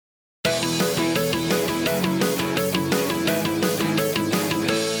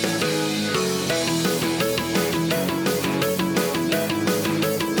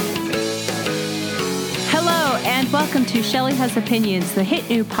welcome to Shelly Has Opinions, the hit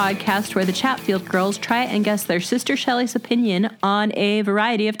new podcast where the Chatfield girls try and guess their sister Shelly's opinion on a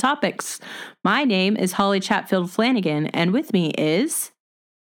variety of topics. My name is Holly Chatfield Flanagan, and with me is...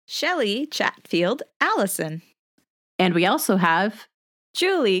 Shelly Chatfield Allison. And we also have...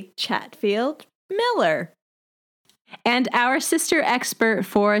 Julie Chatfield Miller. And our sister expert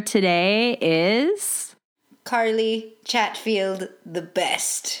for today is... Carly Chatfield the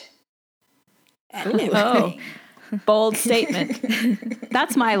best. Oh, bold statement.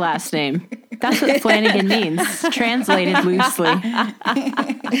 That's my last name. That's what Flanagan means, translated loosely.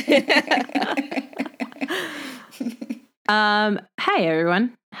 Hi,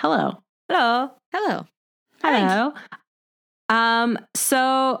 everyone. Hello. Hello. Hello. Hello.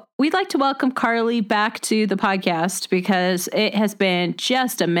 So we'd like to welcome Carly back to the podcast because it has been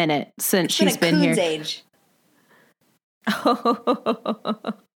just a minute since she's been here. Age.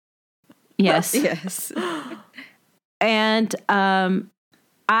 Yes. Yes. And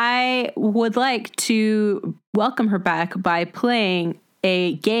I would like to welcome her back by playing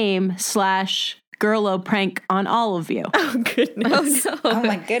a game / Girlo prank on all of you. Oh, goodness. Oh, no. Oh,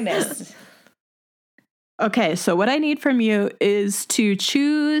 my goodness. Okay, so what I need from you is to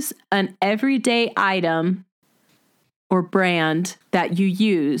choose an everyday item or brand that you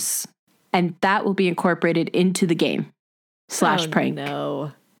use, and that will be incorporated into the game / prank.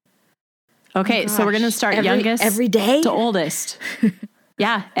 No. Okay, so we're going to start youngest every day to oldest.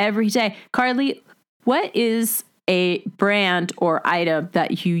 Yeah, every day. Carly, what is a brand or item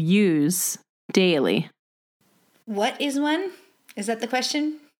that you use daily? What is one? Is that the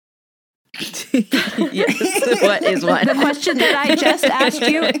question? Yes. What is one? The question that I just asked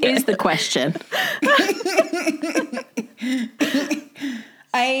you is the question.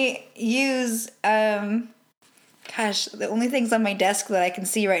 I use, the only things on my desk that I can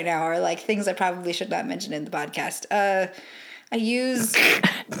see right now are like things I probably should not mention in the podcast. I use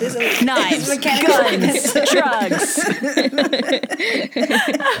this knives, mechanical guns, drugs.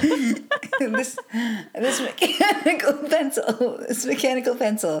 this mechanical pencil. This mechanical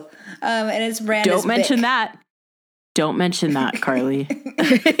pencil. And its brand is Don't mention Bic. that. Don't mention that, Carly.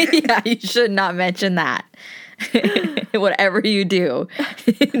 Yeah, you should not mention that. Whatever you do,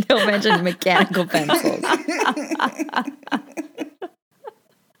 don't mention mechanical pencils.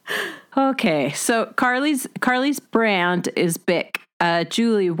 Okay, so Carly's brand is Bic.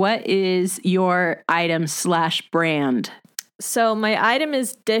 Julie, what is your item / brand? So my item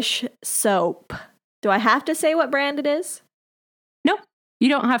is dish soap. Do I have to say what brand it is? No, you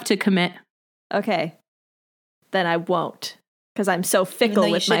don't have to commit. Okay. Then I won't, because I'm so fickle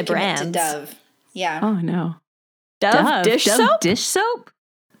with my brands. To Dove. Yeah. Oh, no. Dove dish soap? Dish soap?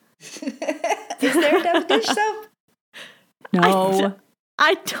 Is there a Dove dish soap? No.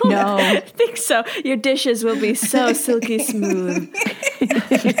 I don't think so. Your dishes will be so silky smooth.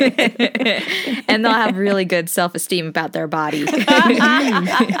 And they'll have really good self-esteem about their body.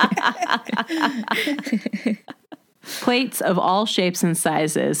 Plates of all shapes and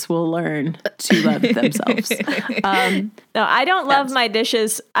sizes will learn to love themselves. No, I don't love my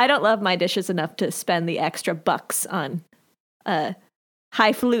dishes. I don't love my dishes enough to spend the extra bucks on a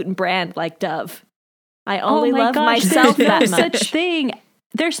highfalutin brand like Dove. I only love myself that much.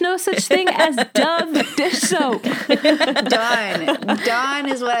 There's no such thing as Dove dish soap. Dawn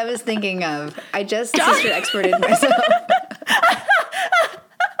is what I was thinking of. I just sister experted myself.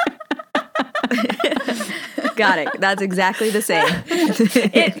 Got it. That's exactly the same.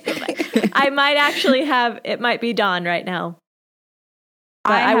 I might actually have, it might be Dawn right now.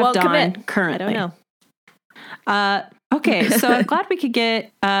 But I won't Dawn commit. Currently. I don't know. Okay, so I'm glad we could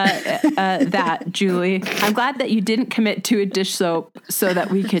get that, Julie. I'm glad that you didn't commit to a dish soap so that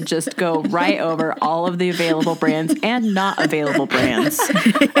we could just go right over all of the available brands and not available brands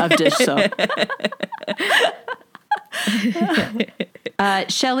of dish soap.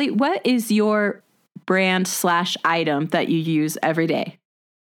 Shelly, what is your brand / item that you use every day?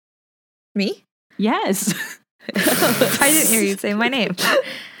 Me? Yes. I didn't hear you say my name.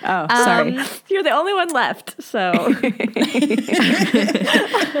 Oh, sorry. You're the only one left, so.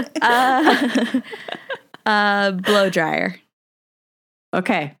 Blow dryer.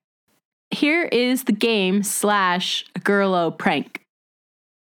 Okay. Here is the game / Girlo prank.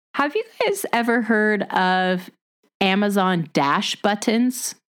 Have you guys ever heard of Amazon Dash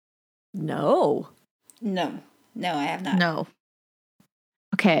buttons? No. No, I have not. No.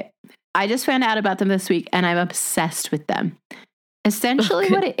 Okay. I just found out about them this week and I'm obsessed with them. Essentially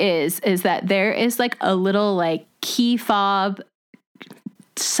what it is that there is like a little like key fob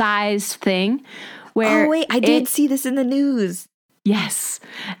size thing where I did see this in the news. Yes.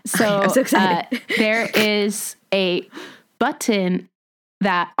 So, I'm so excited. There is a button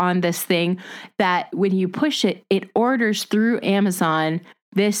that on this thing that when you push it, it orders through Amazon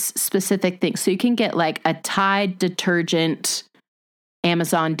this specific thing. So you can get like a Tide detergent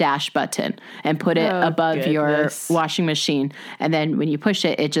Amazon Dash button and put it above your washing machine. And then when you push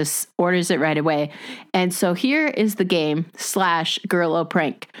it, it just orders it right away. And so here is the game / Girlo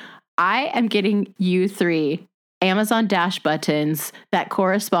prank. I am getting you 3 Amazon Dash buttons that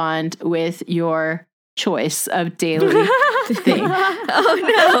correspond with your choice of daily thing. Oh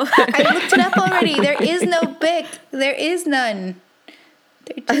no. I looked it up already. There is no Bic. There is none.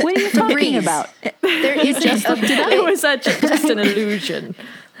 What are you talking about? There is just a It was just an illusion.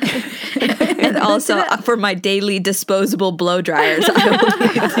 And also for my daily disposable blow dryers, I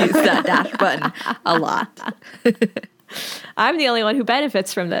will use that dash button a lot. I'm the only one who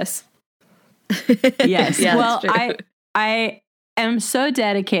benefits from this. Yes. Yeah, well, that's true. I am so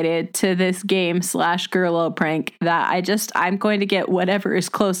dedicated to this game / Girlo prank that I'm going to get whatever is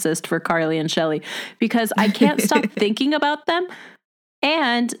closest for Carly and Shelly because I can't stop thinking about them.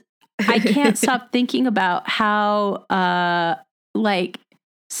 And I can't stop thinking about how, like,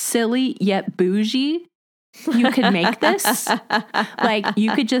 silly yet bougie you could make this. Like,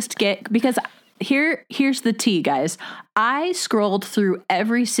 you could just get, because here's the tea, guys. I scrolled through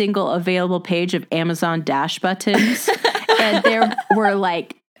every single available page of Amazon Dash buttons, and there were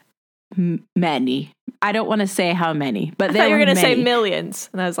like many. I don't want to say how many, but I there thought you were were going to say many. millions.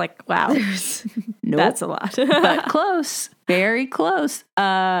 And I was like, wow, Nope. that's a lot. But close, very close.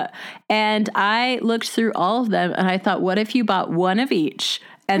 And I looked through all of them and I thought, what if you bought one of each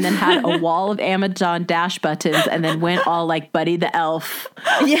and then had a wall of Amazon Dash buttons and then went all like Buddy the Elf?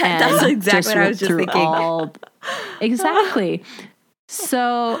 Yeah, and that's exactly what I was just through thinking. Exactly.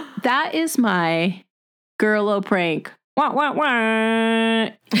 So that is my Girlo prank. Wah, wah,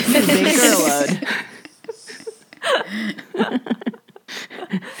 wah. Big Girlo'd.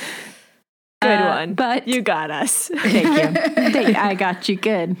 Good one. But you got us. Thank you. I got you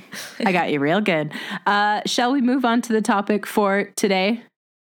good. I got you real good. Shall we move on to the topic for today?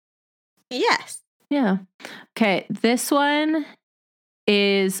 Yes. Yeah. Okay. This one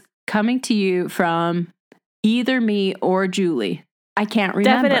is coming to you from either me or Julie. I can't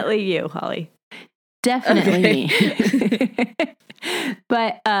remember. Definitely you, Holly. Definitely me.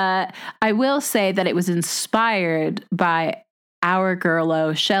 But I will say that it was inspired by our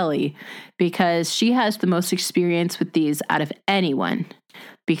girlo, Shelly, because she has the most experience with these out of anyone.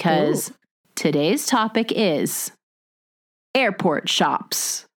 Because today's topic is airport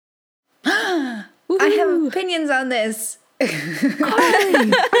shops. I have opinions on this. Carly, are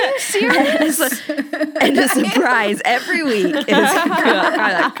you serious? And a surprise every week is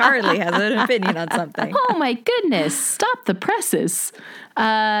Carly has an opinion on something. Oh my goodness. Stop the presses.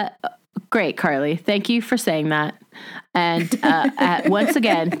 Great, Carly. Thank you for saying that. And once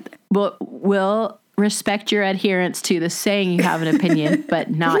again, we'll respect your adherence to the saying you have an opinion,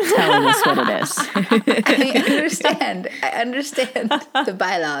 but not telling us what it is. I understand the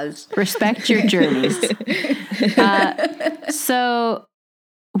bylaws. Respect your journeys. So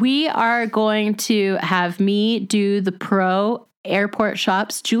we are going to have me do the pro airport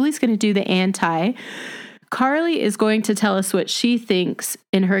shops. Julie's going to do the anti. Carly is going to tell us what she thinks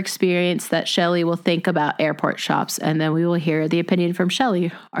in her experience that Shelly will think about airport shops, and then we will hear the opinion from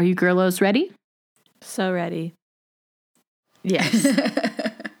Shelly. Are you girlos ready? So ready. Yes.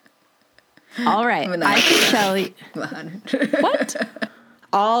 All right. I think Shelly. What?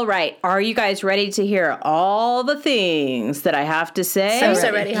 All right. Are you guys ready to hear all the things that I have to say? I'm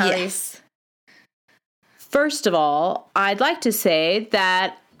so ready, Holly. Yes. First of all, I'd like to say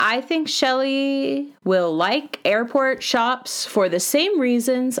that I think Shelly will like airport shops for the same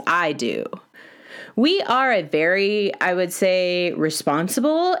reasons I do. We are a very, I would say,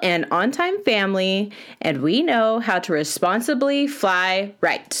 responsible and on-time family, and we know how to responsibly fly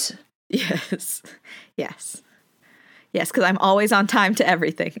right. Yes. Yes. Yes, because I'm always on time to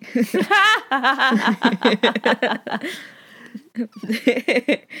everything.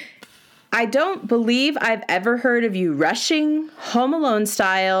 I don't believe I've ever heard of you rushing Home Alone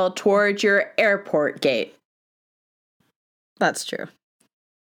style towards your airport gate. That's true.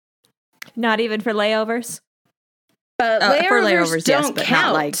 Not even for layovers? But For layovers, yes, don't but count.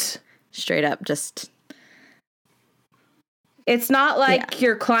 not like straight up just... It's not like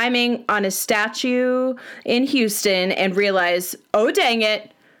you're climbing on a statue in Houston and realize, oh, dang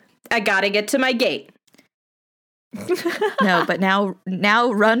it, I gotta get to my gate. No, but now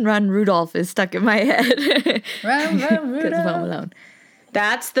Run, Run, Rudolph is stuck in my head. Run, run, Because of Home Rudolph. Alone.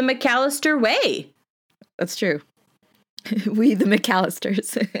 That's the McAllister way. That's true. We the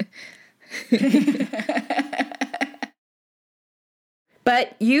McAllisters.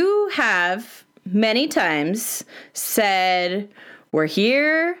 But you have many times said, we're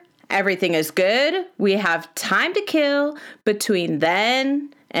here, everything is good, we have time to kill between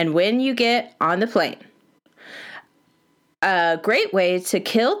then and when you get on the plane. A great way to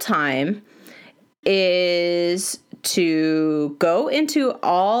kill time is to go into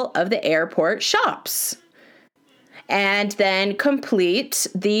all of the airport shops and then complete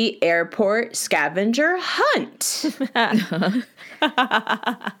the airport scavenger hunt.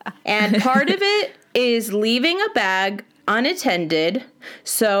 And part of it is leaving a bag unattended,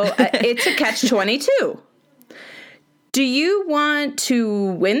 so it's a catch-22. Do you want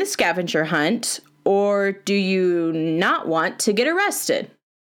to win the scavenger hunt, or do you not want to get arrested?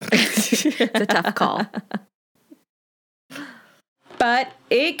 It's a tough call. But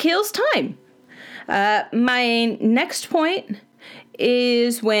it kills time. My next point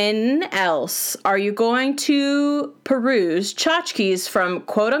is, when else are you going to peruse tchotchkes from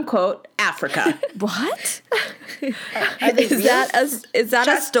quote-unquote Africa? What? Are they Is that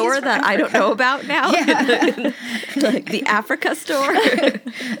a store that I don't know about now? Yeah. Like the Africa store?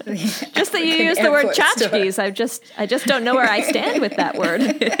 Just that you use the word tchotchkes. I just don't know where I stand with that word.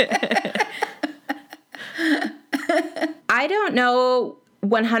 I don't know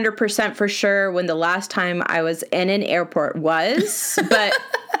 100% for sure when the last time I was in an airport was, but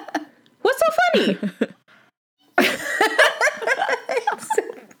what's so funny?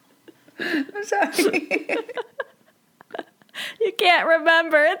 I'm sorry. You can't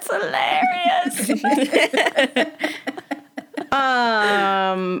remember. It's hilarious.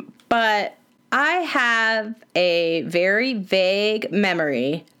 But I have a very vague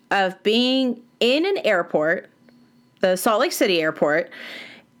memory of being in an airport, the Salt Lake City airport,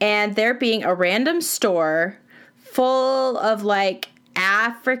 and there being a random store full of like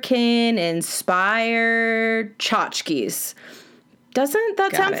African inspired tchotchkes. Doesn't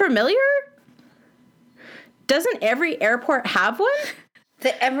that sound familiar? Doesn't every airport have one?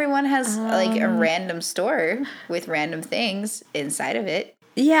 Everyone has like a random store with random things inside of it.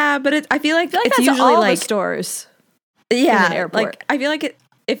 Yeah, but I feel like it's that's usually all like the stores. yeah, in an airport. like I feel like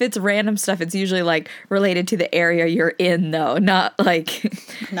if it's random stuff, it's usually like related to the area you're in, though, not like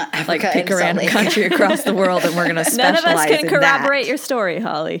Not Africa like pick and a Salt random Lake. country across the world and we're gonna None specialize of us can in corroborate that. your story,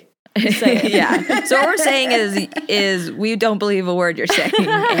 Holly. Just saying. Yeah. So what we're saying is we don't believe a word you're saying.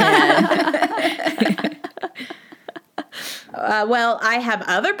 And Well, I have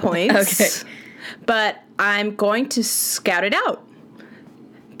other points. Okay. But I'm going to scout it out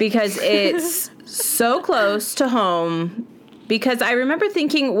because it's so close to home. Because I remember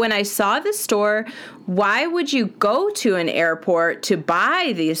thinking, when I saw this store, why would you go to an airport to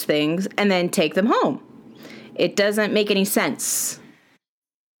buy these things and then take them home? It doesn't make any sense.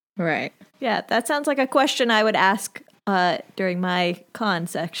 right. Yeah, that sounds like a question I would ask during my con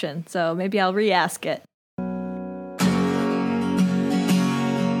section. So maybe I'll re-ask it.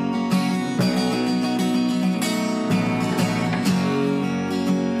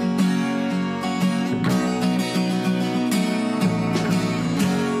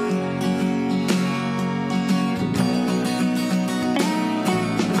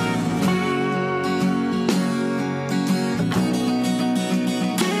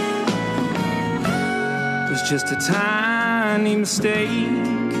 Was just a tiny mistake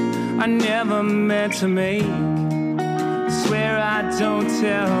I never meant to make. Swear I don't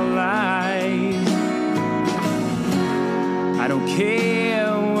tell lies. I don't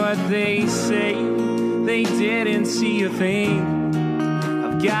care what they say, they didn't see a thing.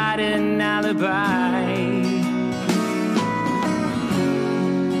 I've got an alibi.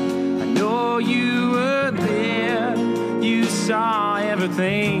 I know you were there, you saw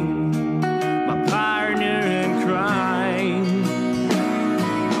everything. Partner in crime.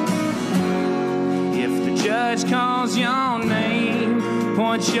 If the judge calls your name,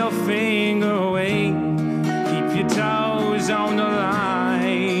 point your finger away. Keep your toes on the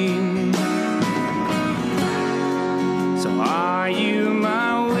line. So are you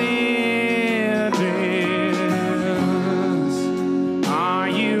my witness? Are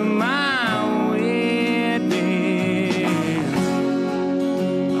you my witness?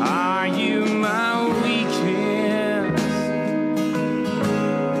 Are you my weakness?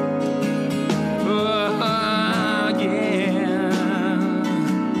 Oh, yeah.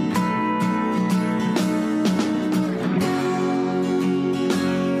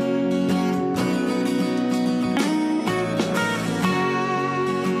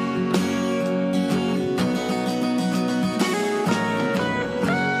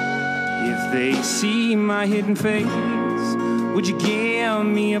 If they see my hidden face, Would you give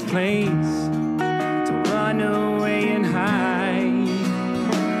me a place to run away and hide?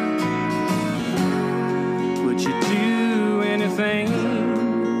 Would you do anything?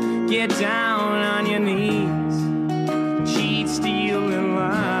 Get down on your knees, cheat, steal, and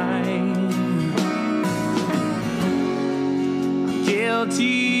lie. I'm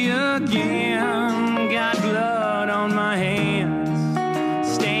guilty again, got blood on my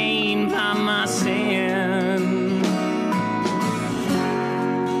hands, stained by my sin.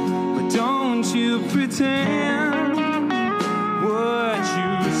 But don't you pretend what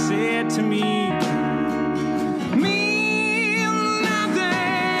you said to me mean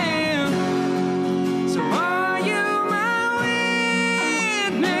nothing. So are you my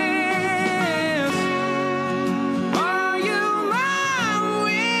witness? Are you my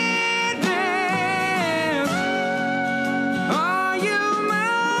witness? Are you my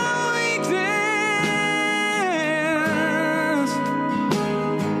witness?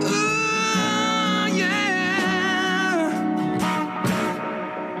 Ooh, yeah.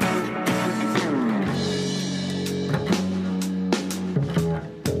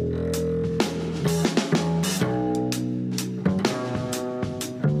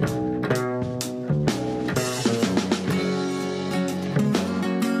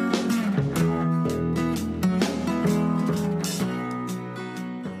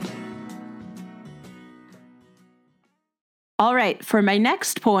 All right, for my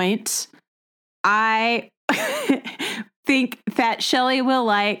next point, I think that Shelley will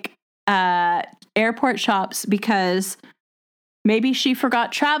like airport shops because maybe she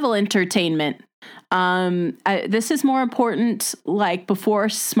forgot travel entertainment. This is more important like before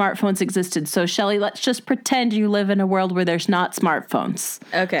smartphones existed. So Shelley, let's just pretend you live in a world where there's not smartphones.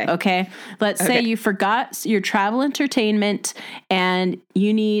 Okay. Okay. Let's say you forgot your travel entertainment and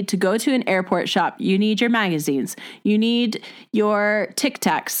you need to go to an airport shop. You need your magazines. You need your Tic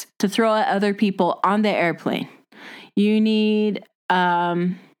Tacs to throw at other people on the airplane. You need,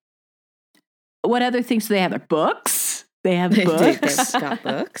 what other things do they have? Their books. They have books. They've got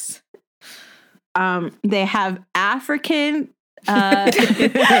books. They have African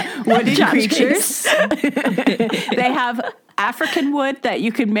wooden creatures. They have African wood that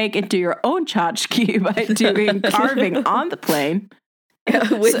you can make into your own tchotchke by doing carving on the plane.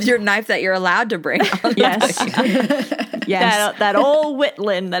 With your knife that you're allowed to bring. Yes. Yes. That old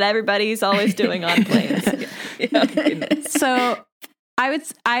Whitland that everybody's always doing on planes. Oh, goodness. So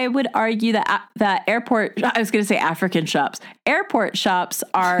I would argue that I was going to say African shops. Airport shops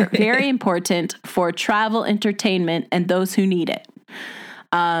are very important for travel entertainment and those who need it.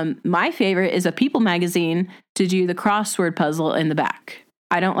 My favorite is a People magazine to do the crossword puzzle in the back.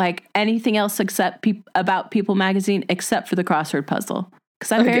 I don't like anything else except about People magazine except for the crossword puzzle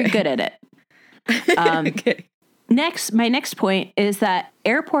because I'm very good at it. Okay. My next point is that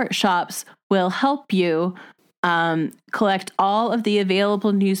airport shops will help you collect all of the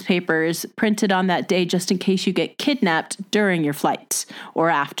available newspapers printed on that day just in case you get kidnapped during your flight or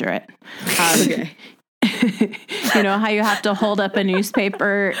after it. Okay. You know how you have to hold up a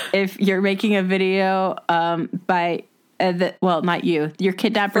newspaper if you're making a video by not you. Your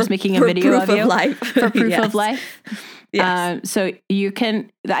kidnapper's making a video proof of you. Life. For proof Yes. of life. Yes. So you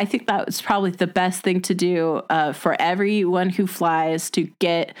can, I think that was probably the best thing to do for everyone who flies to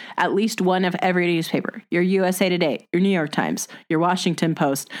get at least one of every newspaper. Your USA Today, your New York Times, your Washington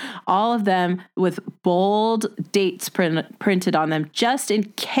Post, all of them with bold dates printed on them just in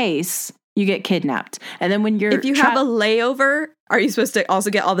case you get kidnapped. And then when you're if you have a layover, are you supposed to also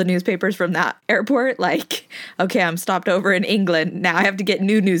get all the newspapers from that airport? Like, okay, I'm stopped over in England. Now I have to get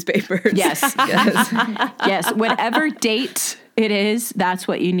new newspapers. Yes. Yes. Whatever date it is, that's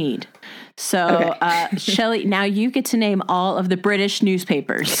what you need. So, Shelley, now you get to name all of the British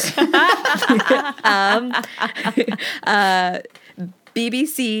newspapers.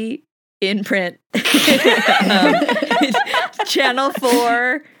 BBC in print. Channel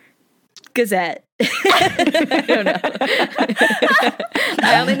 4 Gazette. I don't know.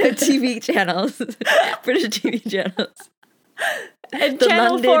 I only know TV channels. British TV channels. And The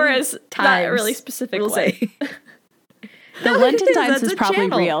Channel London 4 is not a Times, really specific we'll way. say. The London is. Times That's is a probably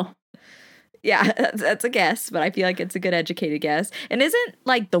channel. real. Yeah, that's a guess, but I feel like it's a good educated guess. And isn't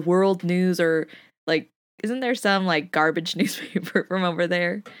like the World News or like, isn't there some like garbage newspaper from over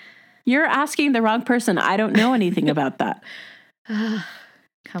there? You're asking the wrong person. I don't know anything about that.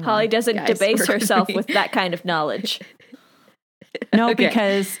 Come Holly on, doesn't guys, debase work with herself me. with that kind of knowledge. No, Okay.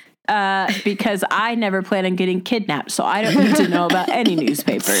 because I never plan on getting kidnapped, so I don't need to know about any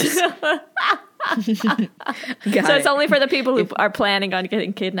newspapers. Got So it's it. only for the people who are planning on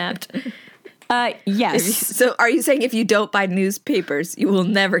getting kidnapped. Yes. So are you saying if you don't buy newspapers, you will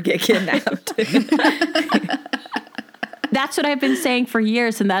never get kidnapped? That's what I've been saying for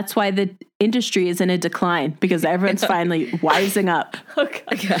years, and that's why the industry is in a decline, because everyone's finally wising up.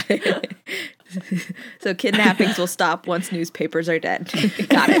 Okay. So kidnappings will stop once newspapers are dead.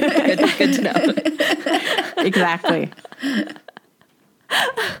 Got it. Good to know. Exactly.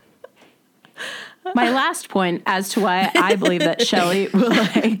 My last point as to why I believe that Shelley will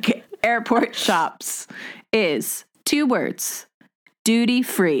like airport shops is 2 words: duty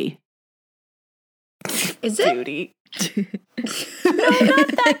free. Is it? Duty. No, not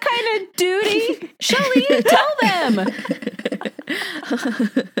that kind of duty. Shelley, you tell them.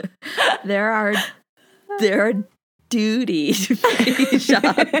 There are duty free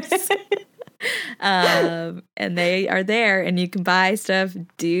shops. And they are there, and you can buy stuff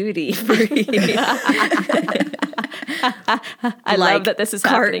duty free. I love that this is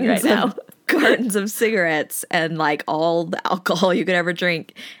happening right now. Cartons of cigarettes and like all the alcohol you could ever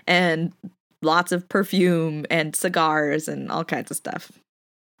drink, and lots of perfume and cigars and all kinds of stuff.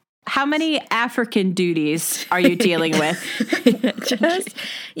 How many African duties are you dealing with?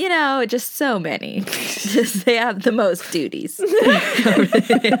 just so many. Just they have the most duties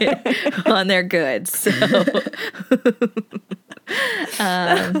on their goods.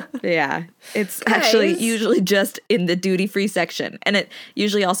 So, yeah, it's actually usually just in the duty-free section, and it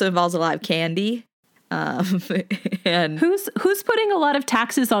usually also involves a lot of candy. And Who's putting a lot of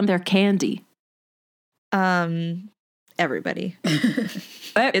taxes on their candy? everybody.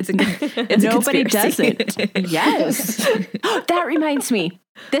 Nobody conspiracy. doesn't. Yes. That reminds me.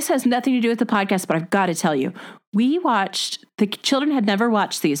 This has nothing to do with the podcast, but I've got to tell you. The children had never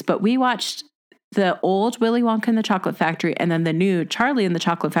watched these, but we watched the old Willy Wonka and the Chocolate Factory and then the new Charlie and the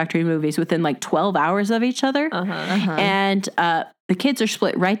Chocolate Factory movies within like 12 hours of each other. And the kids are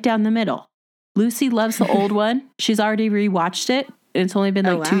split right down the middle. Lucy loves the old one. She's already rewatched it. It's only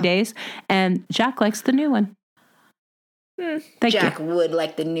been 2 days. And Jack likes the new one. Thank Jack you. would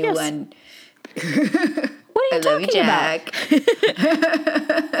like the new one. What are you talking about?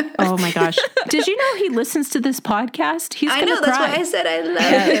 Oh my gosh. Did you know he listens to this podcast? He's going to cry. That's why I said I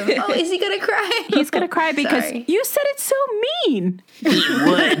love him. Oh, is he going to cry? He's going to cry because Sorry. you said it's so mean. He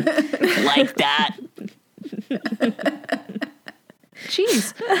would like that.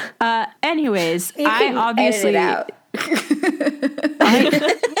 Jeez. Anyways, You I couldn't obviously edit it out.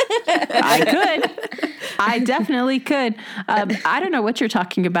 I could. I definitely could. I don't know what you're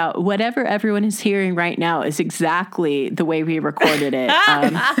talking about. Whatever everyone is hearing right now is exactly the way we recorded it.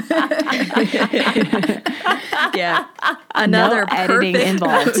 Yeah. Another no editing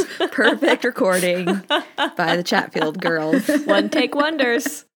involved. Perfect recording by the Chatfield girls. One take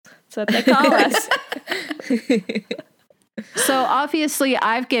wonders. That's what they call us. So obviously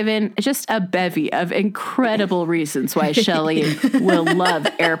I've given just a bevy of incredible reasons why Shelley will love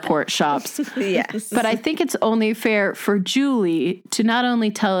airport shops. Yes. But I think it's only fair for Julie to not only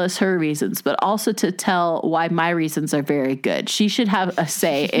tell us her reasons, but also to tell why my reasons are very good. She should have a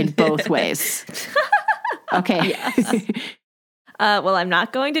say in both ways. Okay. Yes. Well, I'm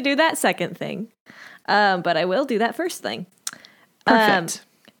not going to do that second thing, but I will do that first thing. Perfect.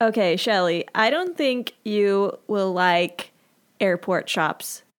 Okay, Shelley, I don't think you will like airport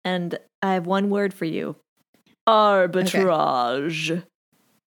shops, and I have one word for you. Arbitrage.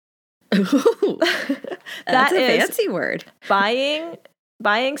 Ooh, that's a is fancy word. Buying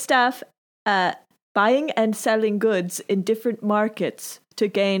stuff, buying and selling goods in different markets to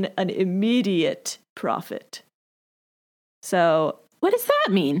gain an immediate profit. So What does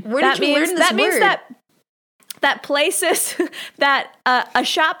that mean? Where did you learn this means word? that places that a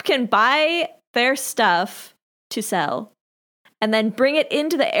shop can buy their stuff to sell and then bring it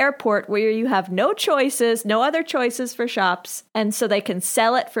into the airport where you have no other choices for shops, and so they can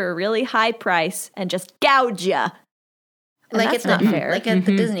sell it for a really high price and just gouge you. Like that's at not fair. Like at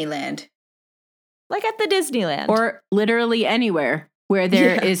the Disneyland. Like at the Disneyland. Or literally anywhere where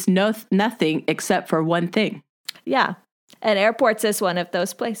there is nothing except for one thing. Yeah. And airports is one of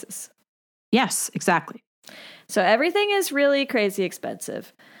those places. Yes, exactly. So everything is really crazy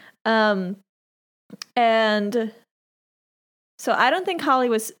expensive. And so I don't think Holly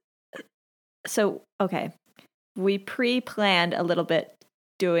was... So, okay. We pre-planned a little bit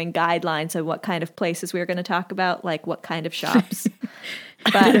doing guidelines on what kind of places we were going to talk about, like what kind of shops.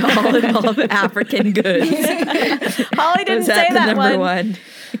 But It all involve African goods. Holly didn't Was say the that number one.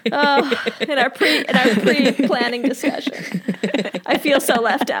 Oh, in our pre-planning discussion. I feel so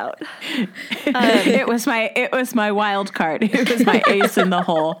left out. It was my wild card. It was my ace in the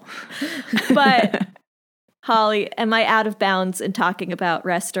hole. But Holly, am I out of bounds in talking about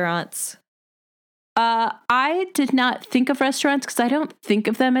restaurants? I did not think of restaurants because I don't think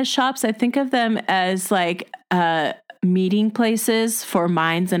of them as shops. I think of them as like meeting places for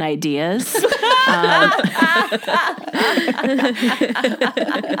minds and ideas. You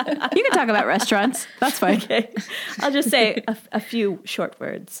can talk about restaurants. That's fine. Okay. I'll just say a few short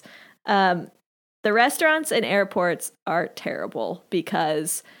words. The restaurants and airports are terrible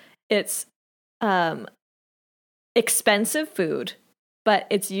because it's expensive food, but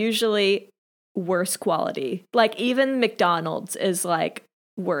it's usually worse quality. Like even McDonald's is like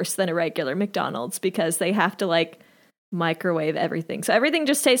worse than a regular McDonald's because they have to like microwave everything. So everything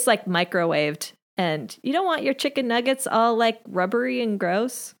just tastes like microwaved, and you don't want your chicken nuggets all like rubbery and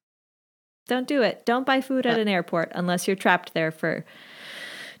gross. Don't do it. Don't buy food at an airport unless you're trapped there for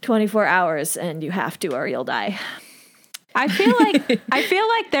 24 hours and you have to or you'll die. I feel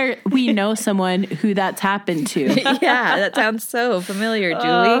like we know someone who that's happened to. Yeah, that sounds so familiar, Julie.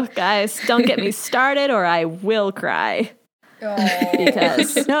 Oh, guys, don't get me started or I will cry.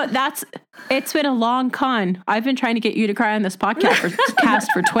 Because it's been a long con. I've been trying to get you to cry on this podcast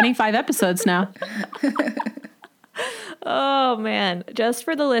for 25 episodes now. Oh man, just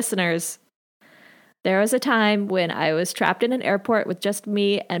for the listeners, there was a time when I was trapped in an airport with just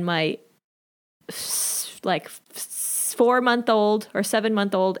me and my 4-month-old or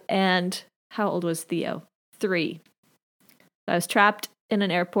 7-month-old, and how old was Theo? 3. I was trapped in an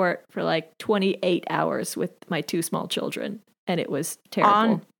airport for like 28 hours with my 2 small children, and it was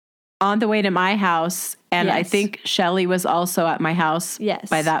terrible. On the way to my house, and yes. I think Shelly was also at my house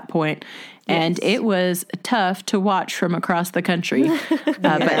by that point. And it was tough to watch from across the country,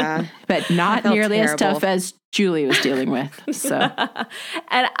 but not nearly as tough as Julie was dealing with. So,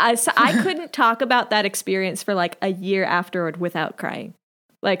 and I couldn't talk about that experience for like a year afterward without crying.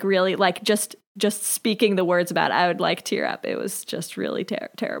 Like really, like just speaking the words about it, I would like tear up. It was just really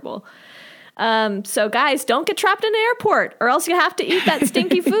terrible. So guys, don't get trapped in an airport, or else you have to eat that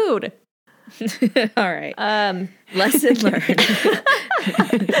stinky food. All right. Lesson learned.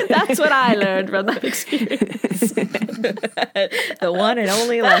 That's what I learned from that experience. The one and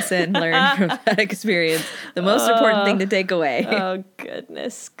only lesson learned from that experience. The most important thing to take away. Oh,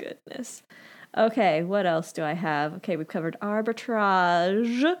 goodness. Okay, what else do I have? Okay, we've covered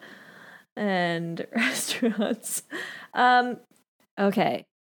arbitrage and restaurants. Okay.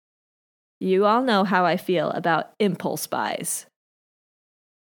 You all know how I feel about impulse buys.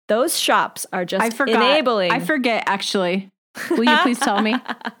 Those shops are just enabling. I forget, actually. Will you please tell me?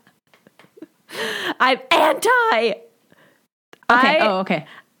 I'm anti. Okay.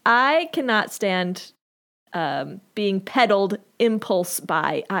 I cannot stand being peddled impulse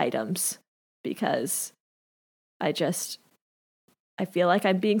buy items because I feel like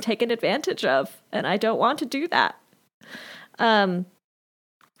I'm being taken advantage of, and I don't want to do that.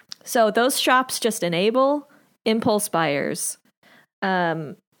 So those shops just enable impulse buyers.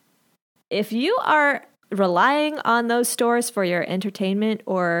 If you are relying on those stores for your entertainment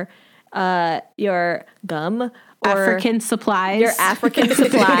or your gum or African supplies,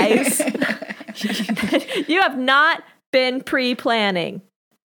 you have not been pre-planning.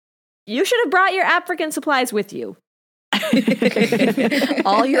 You should have brought your African supplies with you.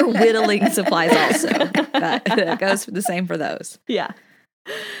 All your whittling supplies also. That goes the same for those. Yeah.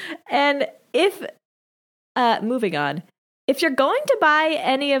 And if, moving on, if you're going to buy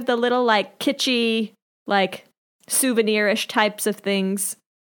any of the little like kitschy, like souvenirish types of things,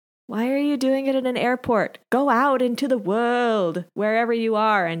 why are you doing it in an airport? Go out into the world, wherever you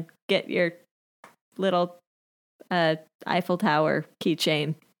are, and get your little Eiffel Tower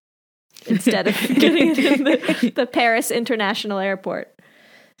keychain instead of getting it in the Paris International Airport.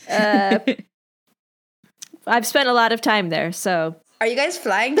 I've spent a lot of time there, so... Are you guys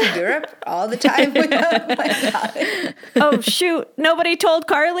flying to Europe all the time? Oh, shoot. Nobody told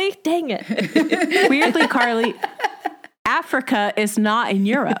Carly? Dang it. Weirdly, Carly, Africa is not in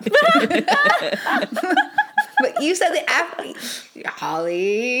Europe. But you said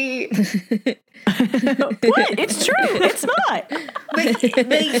Holly. What? It's true. It's not. But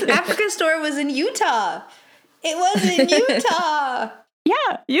the Africa store was in Utah. It was in Utah.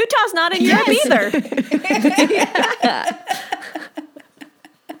 Yeah. Utah's not in Europe either.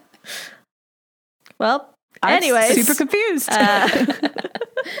 Well, anyways. Super confused.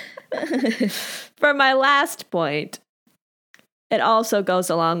 For my last point, it also goes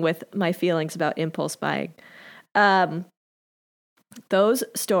along with my feelings about impulse buying. Those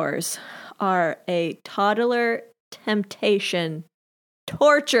stores are a toddler temptation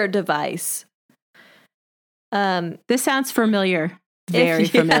torture device. This sounds familiar. Very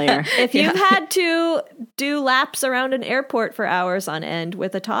familiar. If you've had to do laps around an airport for hours on end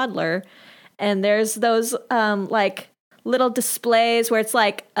with a toddler, and there's those like little displays where it's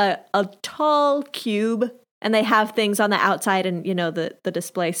like a tall cube, and they have things on the outside, and you know the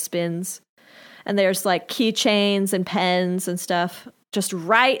display spins, and there's like keychains and pens and stuff just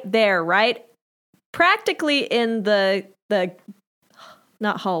right there, right practically in the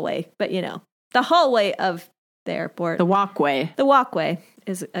not hallway, but you know, the hallway of the airport. The walkway. The walkway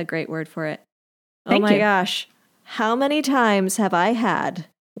is a great word for it. Thank oh my you. gosh. How many times have I had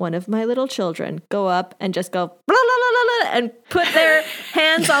one of my little children go up and just go blah, blah, blah, blah, and put their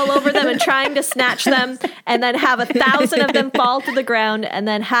hands all over them and trying to snatch them, and then have 1,000 of them fall to the ground, and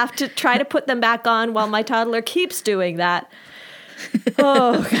then have to try to put them back on while my toddler keeps doing that.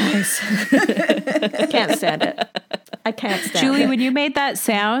 Oh, guys. Can't stand it. I can't stand Julie, it. when you made that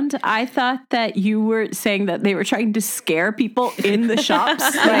sound, I thought that you were saying that they were trying to scare people in the shops.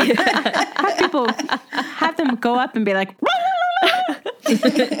 Like, have them go up and be like,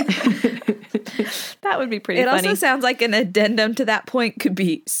 That would be pretty It funny. also sounds like an addendum to that point could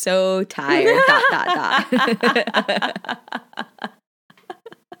be so tired. ...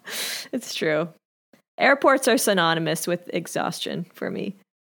 It's true. Airports are synonymous with exhaustion for me.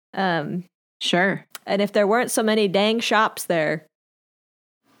 Sure. And if there weren't so many dang shops there,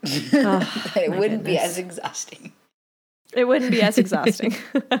 It wouldn't be as exhausting. it wouldn't be as exhausting.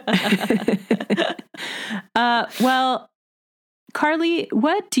 Well, Carly,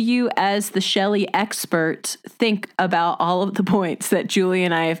 what do you, as the Shelley expert, think about all of the points that Julie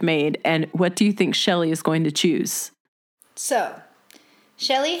and I have made, and what do you think Shelley is going to choose? So,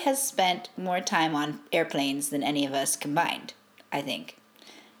 Shelley has spent more time on airplanes than any of us combined, I think.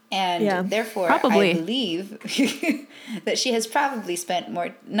 And Yeah, therefore, probably. I believe that she has probably spent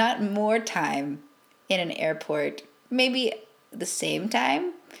not more time in an airport, maybe the same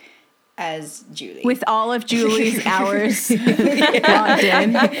time as Julie. With all of Julie's hours logged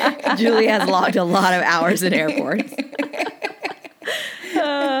in. Julie has logged a lot of hours in airports.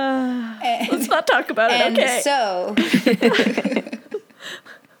 Let's not talk about it, And okay? so,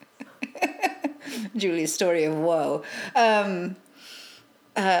 Julie's story of woe.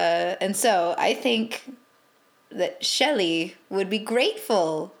 And so I think that Shelley would be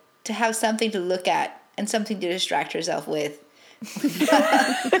grateful to have something to look at and something to distract herself with.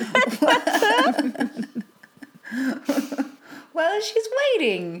 Well, she's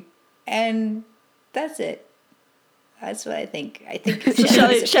waiting. And that's it. That's what I think. I think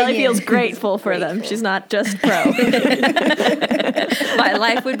Shelley feels grateful for them. She's not just pro. My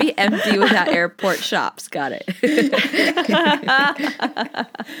life would be empty without airport shops. Got it.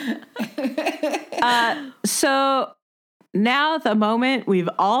 So now the moment we've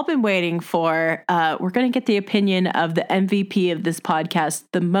all been waiting for, we're going to get the opinion of the MVP of this podcast,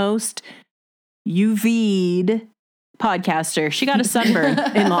 the most UV'd podcaster. She got a sunburn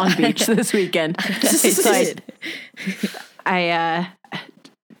in Long Beach this weekend. So I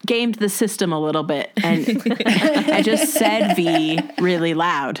gamed the system a little bit, and I just said V really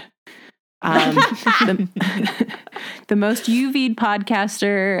loud. The most UV'd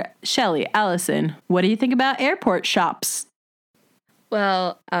podcaster, Shelley, Allison, what do you think about airport shops?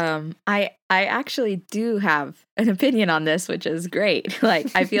 Well, I actually do have an opinion on this, which is great. Like,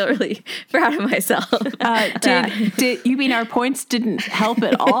 I feel really proud of myself. Did you mean our points didn't help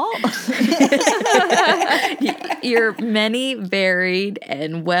at all? Your many varied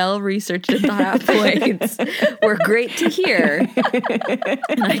and well-researched and thought out points were great to hear,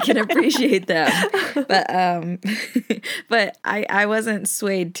 and I can appreciate them. But I wasn't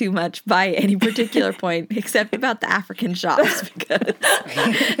swayed too much by any particular point, except about the African shops, because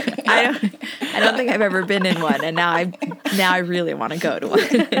I don't think I've ever been in one, and now I really want to go to one.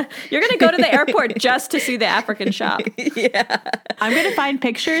 You're going to go to the airport just to see the African shop. Yeah. I'm going to find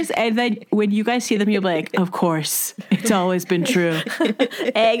pictures, and then when you guys see them, you'll be like, of course, it's always been true.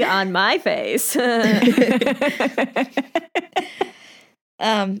 Egg on my face.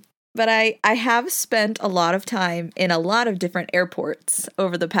 But I have spent a lot of time in a lot of different airports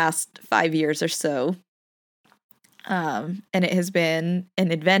over the past 5 years or so. And it has been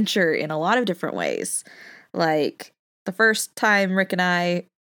an adventure in a lot of different ways. Like, the first time Rick and I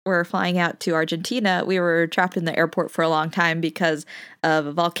were flying out to Argentina, we were trapped in the airport for a long time because of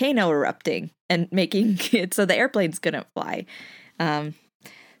a volcano erupting and making it so the airplanes couldn't fly.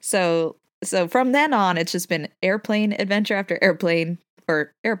 So from then on, it's just been airplane adventure after airplane,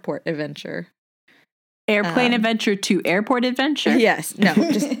 or airport adventure. Airplane adventure to airport adventure? Yes. No,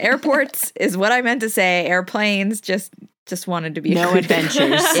 just airports is what I meant to say. Airplanes just wanted to be No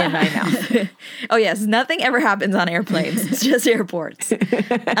adventures in my mouth. Oh yes, nothing ever happens on airplanes. It's just airports.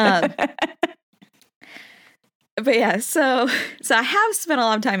 But yeah, so I have spent a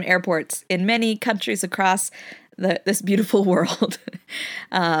lot of time in airports in many countries across this beautiful world.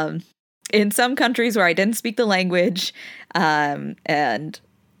 In some countries where I didn't speak the language, and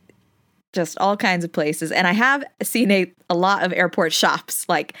just all kinds of places. And I have seen a lot of airport shops.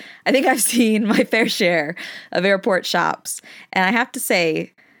 Like, I think I've seen my fair share of airport shops. And I have to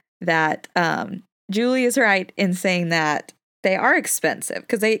say that Julie is right in saying that they are expensive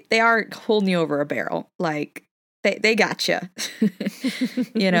because they are holding you over a barrel. Like, they got you.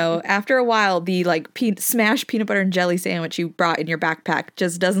 You know, after a while, the like smashed peanut butter and jelly sandwich you brought in your backpack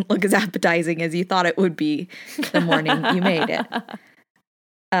just doesn't look as appetizing as you thought it would be the morning you made it.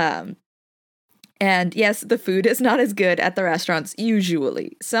 And yes, the food is not as good at the restaurants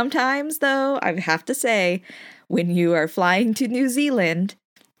usually. Sometimes, though, I have to say, when you are flying to New Zealand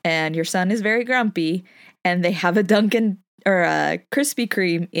and your son is very grumpy and they have a Dunkin' or a Krispy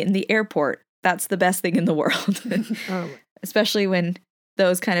Kreme in the airport, that's the best thing in the world. Especially when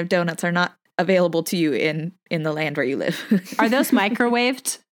those kind of donuts are not available to you in the land where you live. Are those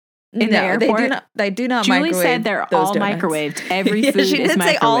microwaved? In the airport? They do not Julie microwave. said they're all donuts. Microwaved. Every food she is did microwaved.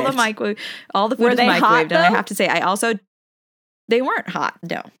 Say all the food is microwaved. Hot, and I have to say, they weren't hot.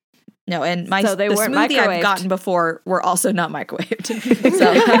 No, and the smoothie I've gotten before were also not microwaved.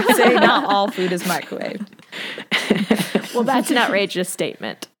 So I'd say not all food is microwaved. Well, that's an outrageous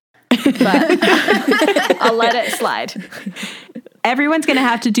statement, but I'll let it slide. Everyone's going to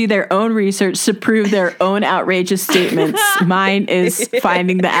have to do their own research to prove their own outrageous statements. Mine is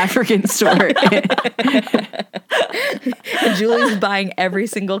finding the African store. And Julie's buying every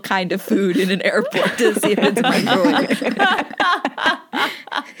single kind of food in an airport to see if it's microwave.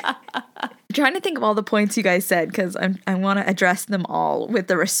 Trying to think of all the points you guys said because I want to address them all with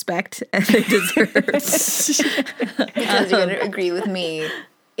the respect they deserve. Because you're going to agree with me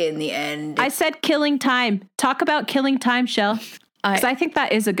in the end. I said killing time. Talk about killing time, Shell. Because I think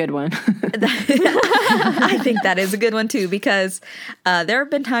that is a good one. I think that is a good one too, because there have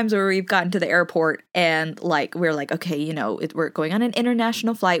been times where we've gotten to the airport and like we're like, okay, you know, we're going on an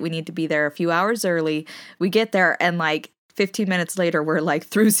international flight. We need to be there a few hours early. We get there and like 15 minutes later, we're like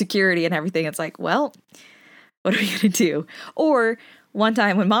through security and everything. It's like, well, what are we going to do? Or one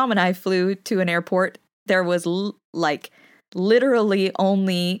time when Mom and I flew to an airport, there was like literally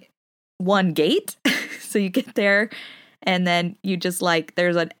only one gate. So you get there and then you just like,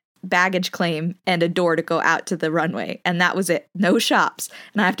 there's a baggage claim and a door to go out to the runway. And that was it. No shops.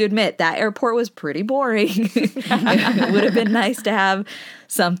 And I have to admit, that airport was pretty boring. It would have been nice to have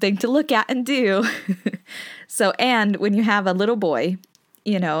something to look at and do. So, and when you have a little boy,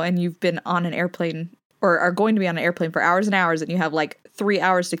 you know, and you've been on an airplane or are going to be on an airplane for hours and hours and you have like 3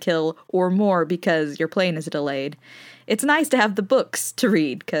 hours to kill or more because your plane is delayed, it's nice to have the books to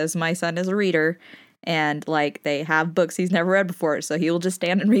read because my son is a reader. And, like, they have books he's never read before, so he will just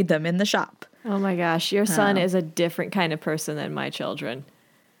stand and read them in the shop. Oh, my gosh. Your son is a different kind of person than my children.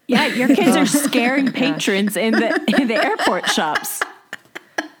 Yeah, your kids are scaring patrons in the airport shops.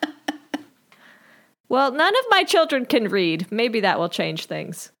 Well, none of my children can read. Maybe that will change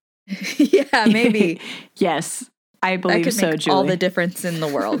things. Yeah, maybe. Yes, I believe that could make Julie. All the difference in the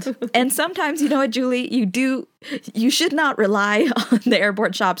world. And sometimes, you know what, Julie, you should not rely on the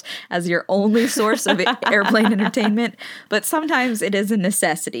airport shops as your only source of airplane entertainment, but sometimes it is a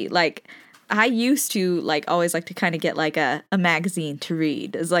necessity. Like, I used to always like to kind of get like a magazine to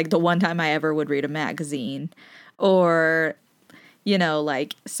read. It's like the one time I ever would read a magazine. Or, you know,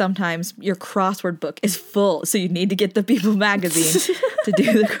 like sometimes your crossword book is full, so you need to get the People magazine to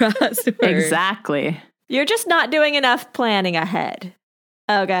do the crossword. Exactly. You're just not doing enough planning ahead.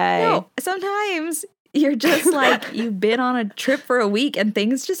 Okay. No, sometimes you're just like, you've been on a trip for a week and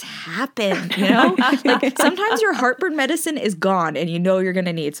things just happen, you know? Like sometimes your heartburn medicine is gone and you know you're going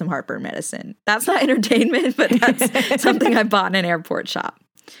to need some heartburn medicine. That's not entertainment, but that's something I bought in an airport shop.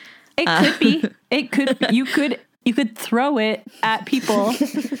 It could be. It could be. You could throw it at people.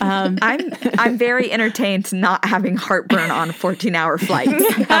 I'm very entertained not having heartburn on 14-hour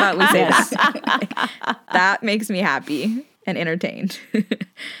flights. How about we say that? That makes me happy and entertained.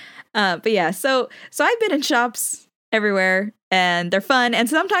 But yeah, so I've been in shops everywhere and they're fun. And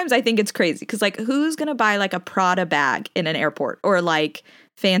sometimes I think it's crazy because like who's going to buy like a Prada bag in an airport or like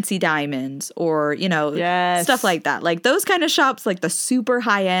fancy diamonds or, you know, stuff like that. Like those kind of shops, like the super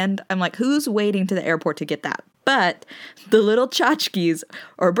high end. I'm like, who's waiting to the airport to get that? But the little tchotchkes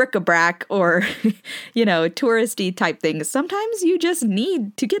or bric-a-brac or, you know, touristy type things, sometimes you just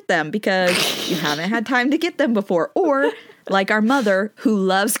need to get them because you haven't had time to get them before. Or like our mother, who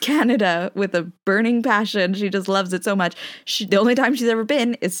loves Canada with a burning passion. She just loves it so much. The only time she's ever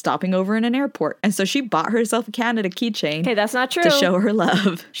been is stopping over in an airport. And so she bought herself a Canada keychain. Okay, that's not true. To show her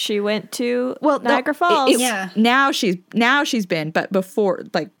love. She went to Niagara Falls. Now she's been, but before,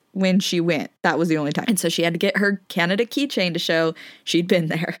 like, when she went, that was the only time. And so she had to get her Canada keychain to show she'd been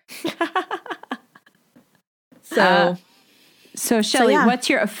there. So Shelley, what's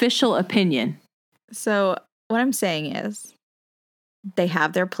your official opinion? So what I'm saying is they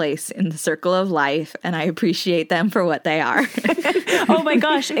have their place in the circle of life, and I appreciate them for what they are. Oh my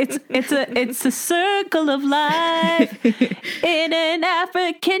gosh, it's a circle of life in an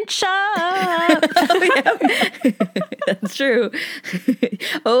African shop. That's true.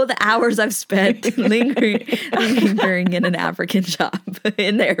 Oh, the hours I've spent lingering in an African shop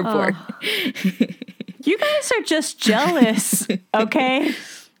in the airport. You guys are just jealous, okay?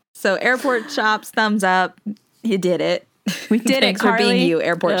 So airport shops, thumbs up. You did it. We did Thanks it, Carly. for being you,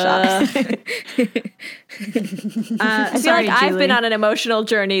 airport shops. I feel like I've been on an emotional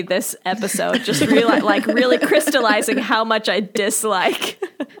journey this episode, just really crystallizing how much I dislike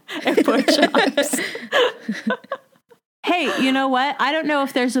airport shops. Hey, you know what? I don't know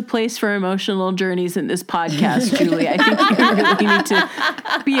if there's a place for emotional journeys in this podcast, Julie. I think you really need to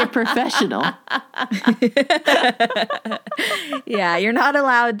be a professional. Yeah, you're not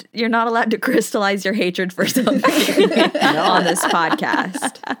allowed to crystallize your hatred for something on this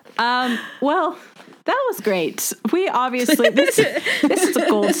podcast. Well, that was great. We obviously this is a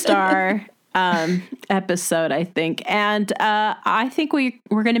gold star episode, I think. And I think we're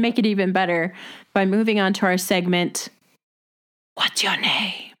going to make it even better by moving on to our segment, What's Your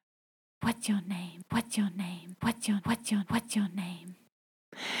Name? What's your name? What's your name? What's your name?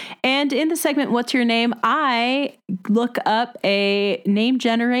 And in the segment, What's Your Name? I look up a name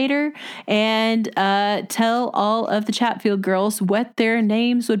generator and tell all of the Chatfield girls what their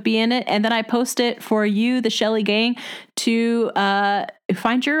names would be in it. And then I post it for you, the Shelley gang, to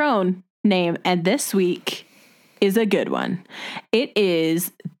find your own name. And this week is a good one. It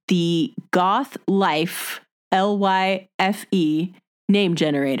is the Goth Life, LYFE, name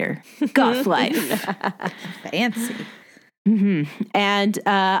generator. Goth Life. Fancy. Mm-hmm. And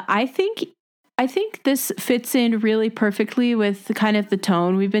I think this fits in really perfectly with kind of the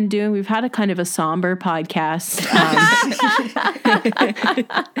tone we've been doing. We've had a kind of a somber podcast,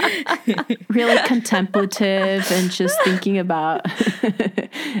 really contemplative and just thinking about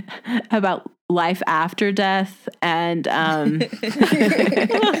life after death, and and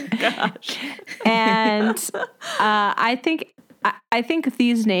I think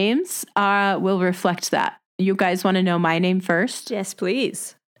these names will reflect that. You guys want to know my name first? Yes,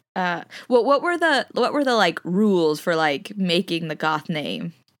 please. What were the like rules for like making the goth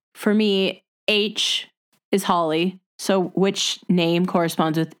name? For me, H is Holly. So which name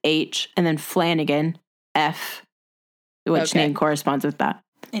corresponds with H, and then Flanagan, F, which name corresponds with that.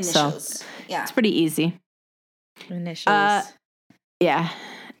 Initials. So, yeah. it's pretty easy. Initials. Yeah.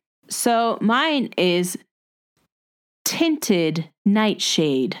 So mine is Tinted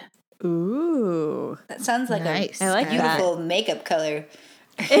Nightshade. Ooh. That sounds like nice. a I like beautiful makeup color.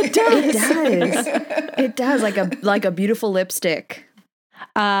 It does. It does, like a beautiful lipstick.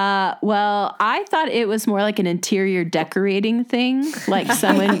 Well, I thought it was more like an interior decorating thing, like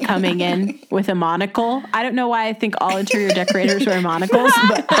someone coming in with a monocle. I don't know why I think all interior decorators wear monocles,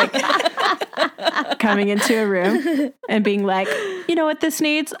 but like coming into a room and being like, you know what this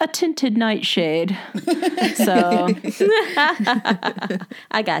needs? A tinted nightshade. So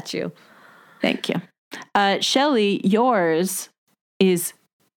I got you. Thank you. Shelley, yours is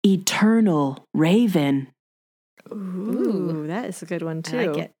Eternal Raven. Ooh, that is a good one too. I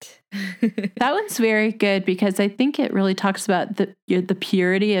like it. That one's very good because I think it really talks about the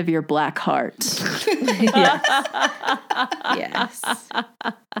purity of your black heart. Yes.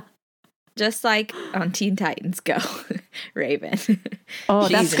 Just like on Teen Titans Go, Raven. Oh,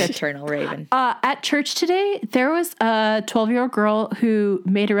 She's that's an good. Eternal Raven. At church today, there was a 12-year-old girl who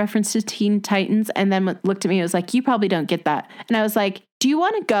made a reference to Teen Titans and then looked at me and was like, you probably don't get that. And I was like, do you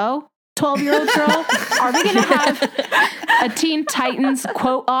want to go, 12-year-old girl? Are we going to have a Teen Titans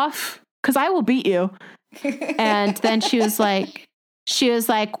quote off? Because I will beat you. And then she was like,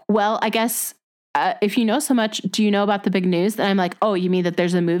 well, I guess if you know so much, do you know about the big news? And I'm like, oh, you mean that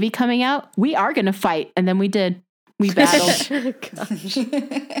there's a movie coming out? We are going to fight. And then we did. We battled.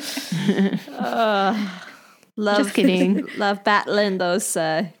 Love, Just kidding. Love battling those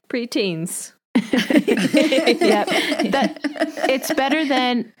preteens. Yep. It's better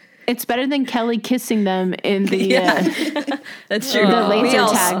than It's better than Kelly kissing them in the That's true. the laser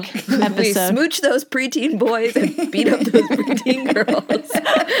tag We episode. smooch those preteen boys and beat up those preteen girls.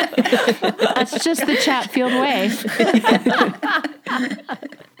 That's just the Chatfield way.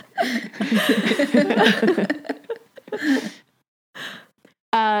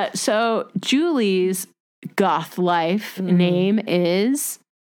 So Julie's goth life name is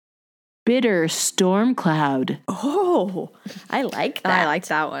Bitter Storm Cloud. Oh, I like that. I like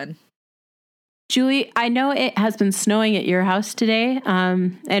that one. Julie, I know it has been snowing at your house today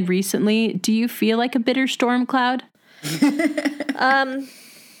and recently. Do you feel like a bitter storm cloud?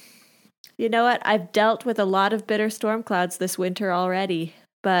 You know what? I've dealt with a lot of bitter storm clouds this winter already,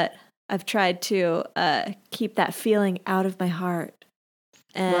 but I've tried to keep that feeling out of my heart.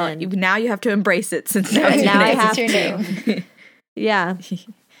 And Now you have to embrace it since now, and now I have It's your to. name. Yeah.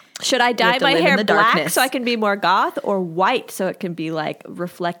 Should I dye to my live in hair the black darkness. so I can be more goth, or white so it can be like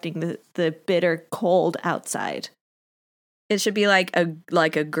reflecting the bitter cold outside? It should be like a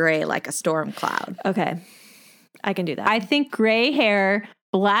gray, like a storm cloud. Okay. I can do that. I think gray hair,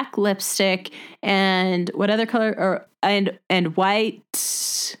 black lipstick, and what other color? Or and white.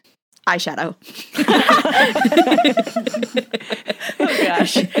 Eyeshadow. Oh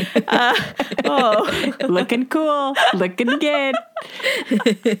gosh. Looking cool, looking good.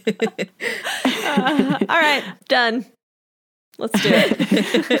 All right, done. Let's do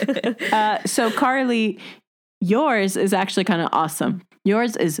it. So Carly, yours is actually kind of awesome.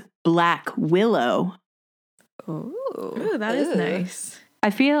 Yours is Black Willow. Ooh, that is nice. I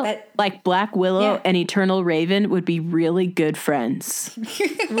feel like Black Willow Yeah. and Eternal Raven would be really good friends.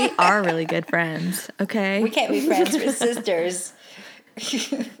 We are really good friends. Okay. We can't be friends. We're sisters.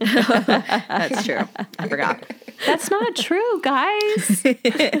 That's true. I forgot. That's not true, guys.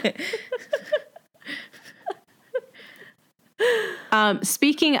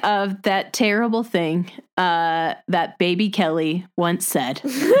 Speaking of that terrible thing that baby Kelly once said,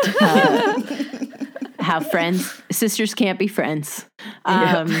 how sisters can't be friends.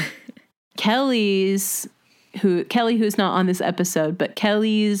 Kelly, who's not on this episode, but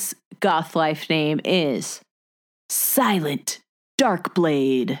Kelly's goth life name is Silent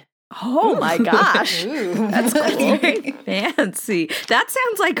Darkblade. Oh my gosh. That's cool. Very fancy. That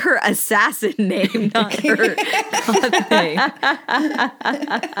sounds like her assassin name, not her god name.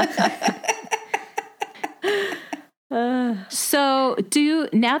 So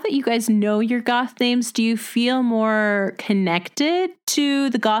now that you guys know your goth names, do you feel more connected to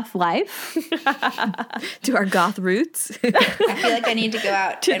the goth life? To our goth roots. I feel like I need to go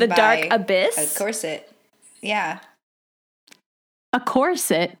out To and the buy dark abyss? a corset. Yeah. A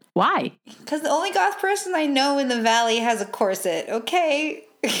corset? Why? Because the only goth person I know in the valley has a corset. Okay.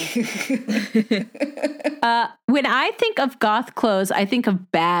 When I think of goth clothes, I think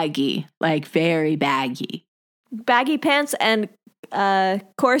of baggy, like very baggy. Baggy pants and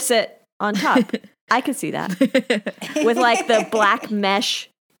corset on top. I could see that. With like the black mesh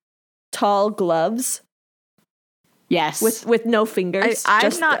tall gloves Yes. with no fingers. I'm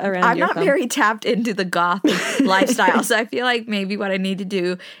just not around your thumb. very tapped into the goth lifestyle. So I feel like maybe what I need to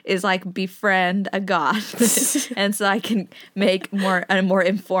do is like befriend a goth. And so I can make a more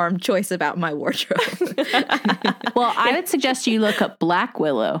informed choice about my wardrobe. Well, I would suggest you look up Black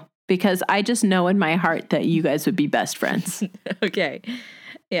Willow because I just know in my heart that you guys would be best friends. Okay.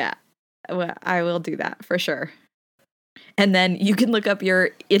 Yeah. Well, I will do that for sure. And then you can look up your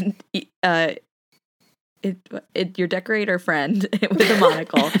your decorator friend with a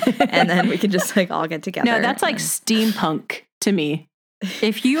monocle, and then we can just like all get together. No, that's like steampunk to me.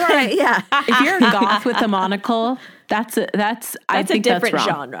 If you are, yeah. if you're a goth with a monocle, I That's think a different that's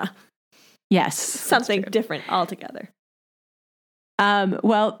wrong. genre. Yes. Something different altogether.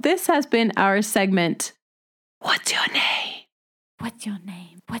 Well, this has been our segment. What's your name? What's your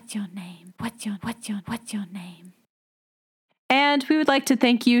name? What's your name? What's your name? And we would like to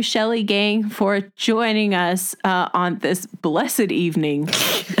thank you, Shelley Gang, for joining us on this blessed evening.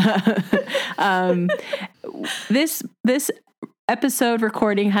 This episode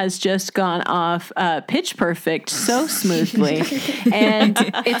recording has just gone off pitch perfect so smoothly. And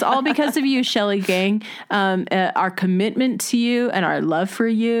it's all because of you, Shelley Gang. Our commitment to you and our love for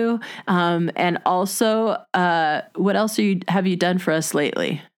you. And also, what else have you done for us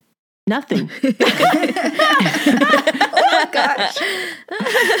lately? Nothing. Oh, gosh.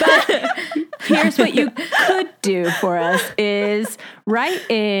 But here's what you could do for us is write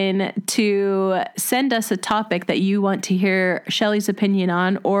in to send us a topic that you want to hear Shelley's opinion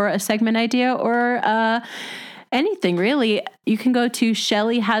on, or a segment idea, or anything really, you can go to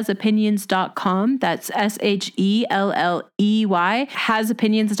ShellyHasOpinions.com. That's SHELLEY,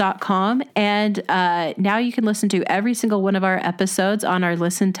 hasopinions.com. And now you can listen to every single one of our episodes on our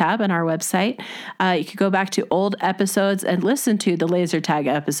Listen tab on our website. You can go back to old episodes and listen to the laser tag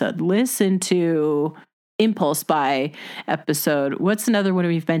episode. Listen to Impulse Buy episode. What's another one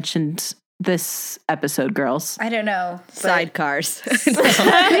we've mentioned this episode, girls? I don't know. Sidecars. We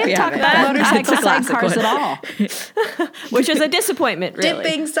didn't talk about motorcycle That's a classic sidecars one. at all. Which is a disappointment, really.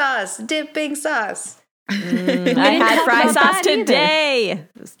 Dipping sauce. I had fry about sauce that either. today. It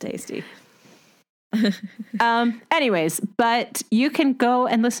was tasty. Anyways, but you can go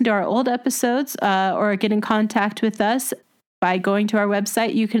and listen to our old episodes or get in contact with us by going to our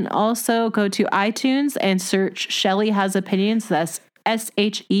website. You can also go to iTunes and search Shelly Has Opinions. That's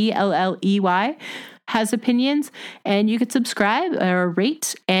SHELLEY Has Opinions. And you can subscribe or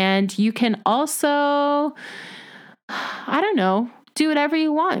rate. And you can also, I don't know, do whatever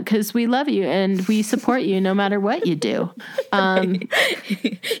you want because we love you and we support you no matter what you do.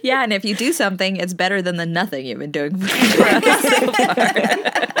 Yeah, and if you do something, it's better than the nothing you've been doing for us so far.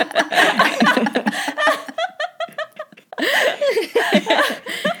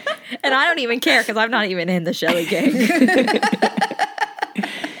 And I don't even care because I'm not even in the Shelly gang.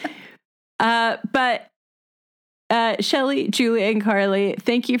 But Shelly, Julie, and Carly,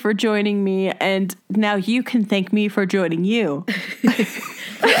 thank you for joining me. And now you can thank me for joining you. No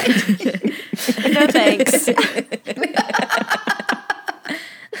thanks.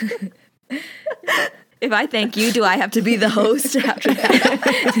 If I thank you, do I have to be the host after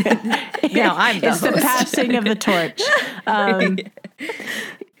that? Now I'm the It's host. the passing of the torch.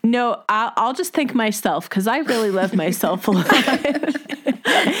 No, I'll just thank myself because I really love myself a lot.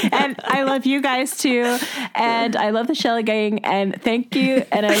 And I love you guys too. And I love the Shelly gang. And thank you.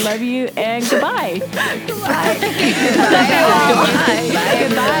 And I love you. And goodbye. Goodbye.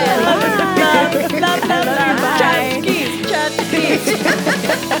 Goodbye. Love you.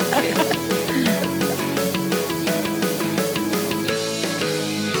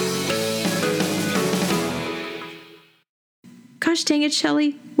 Gosh dang it,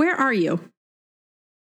 Shelly. Where are you?